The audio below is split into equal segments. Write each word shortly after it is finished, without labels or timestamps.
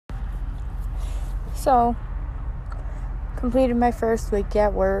So, completed my first week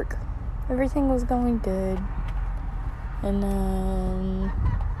at work. Everything was going good. And then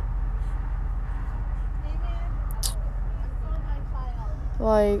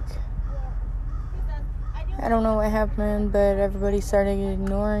I don't know what happened, but everybody started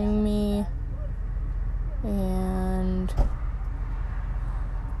ignoring me and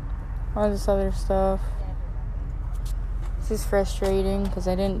all this other stuff. This is frustrating because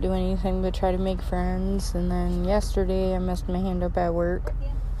I didn't do anything but try to make friends. And then yesterday I messed my hand up at work.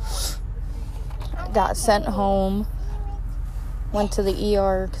 Got sent home. Went to the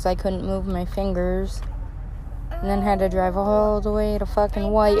ER because I couldn't move my fingers. And then had to drive all the way to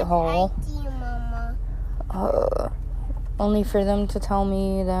fucking Whitehall. Only for them to tell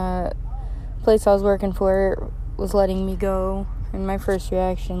me that the place I was working for was letting me go. And my first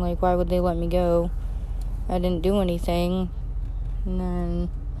reaction, why would they let me go? I didn't do anything. And then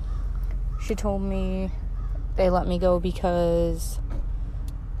she told me they let me go because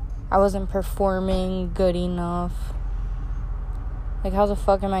I wasn't performing good enough. How the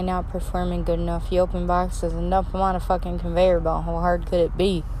fuck am I not performing good enough? You open boxes and dump them on a fucking conveyor belt. How hard could it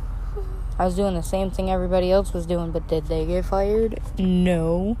be? I was doing the same thing everybody else was doing, but did they get fired?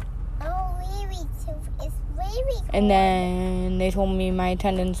 No. And then they told me my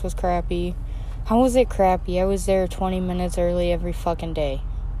attendance was crappy. How was it crappy? I was there 20 minutes early every fucking day.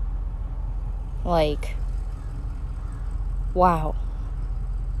 Wow.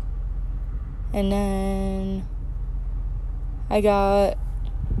 And then I got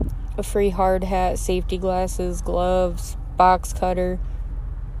a free hard hat, safety glasses, gloves, box cutter,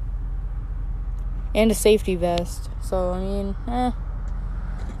 and a safety vest. So,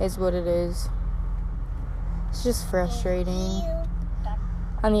 it's what it is. It's just frustrating.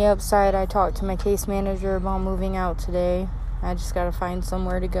 On the upside, I talked to my case manager about moving out today. I just gotta find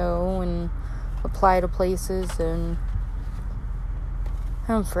somewhere to go and apply to places, and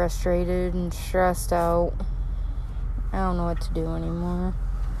I'm frustrated and stressed out. I don't know what to do anymore.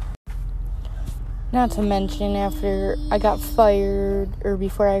 Not to mention, after I got fired, or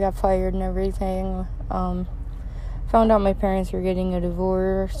before I got fired and everything, found out my parents were getting a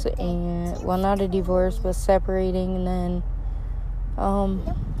divorce, and, not a divorce, but separating, and then,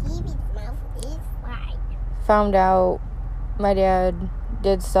 found out my dad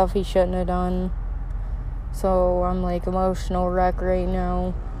did stuff he shouldn't have done. So I'm emotional wreck right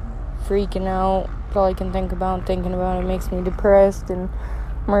now, freaking out. All I can thinking about it makes me depressed, and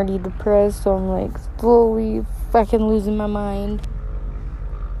I'm already depressed, so I'm slowly fucking losing my mind.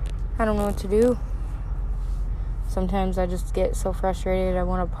 I don't know what to do. Sometimes I just get so frustrated I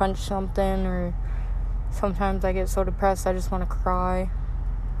want to punch something, or sometimes I get so depressed I just want to cry.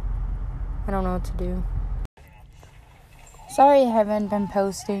 I don't know what to do. Sorry I haven't been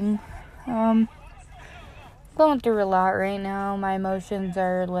posting. Going through a lot right now. My emotions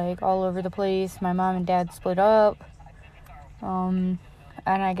are all over the place. My mom and dad split up. And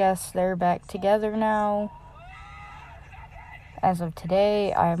I guess they're back together now. As of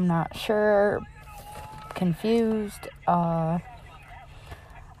today, I'm not sure. Confused. I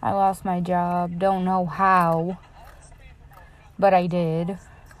lost my job. Don't know how. But I did.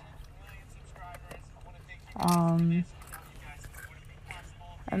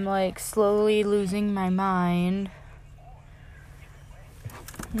 I'm slowly losing my mind.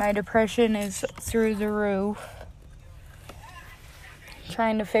 My depression is through the roof.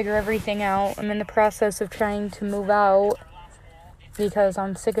 Trying to figure everything out. I'm in the process of trying to move out because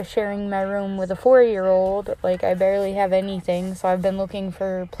I'm sick of sharing my room with a 4-year-old. I barely have anything, so I've been looking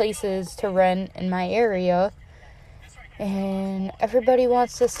for places to rent in my area. And everybody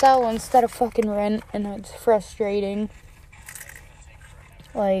wants to sell instead of fucking rent, and it's frustrating.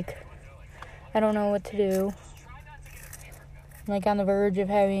 I don't know what to do. I'm on the verge of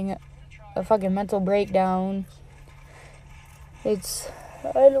having a fucking mental breakdown. I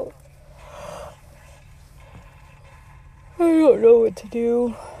don't know what to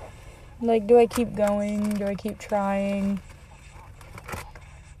do. Do I keep going? Do I keep trying?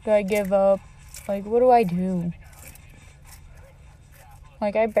 Do I give up? What do I do?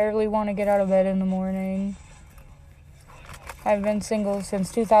 I barely want to get out of bed in the morning. I've been single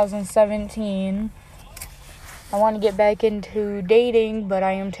since 2017. I want to get back into dating, but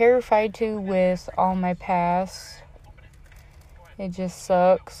I am terrified to with all my past. It just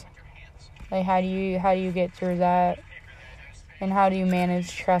sucks. How do you get through that? And how do you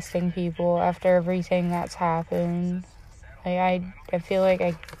manage trusting people after everything that's happened? I feel like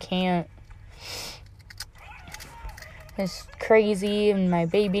I can't. It's crazy, and my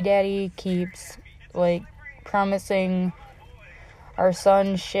baby daddy keeps promising our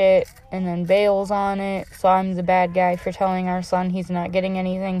son shit and then bails on it. So I'm the bad guy for telling our son he's not getting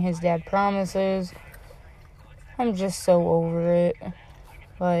anything his dad promises. I'm just so over it.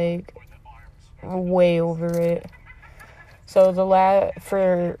 Like, way over it. So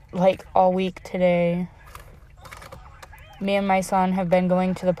for like all week today, me and my son have been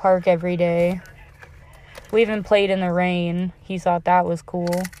going to the park every day. We even played in the rain. He thought that was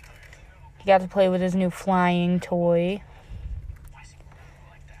cool. He got to play with his new flying toy.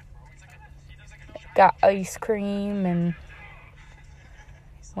 Got ice cream and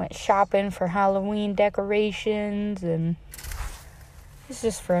went shopping for Halloween decorations, and it's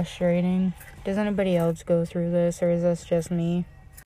just frustrating. Does anybody else go through this, or is this just me?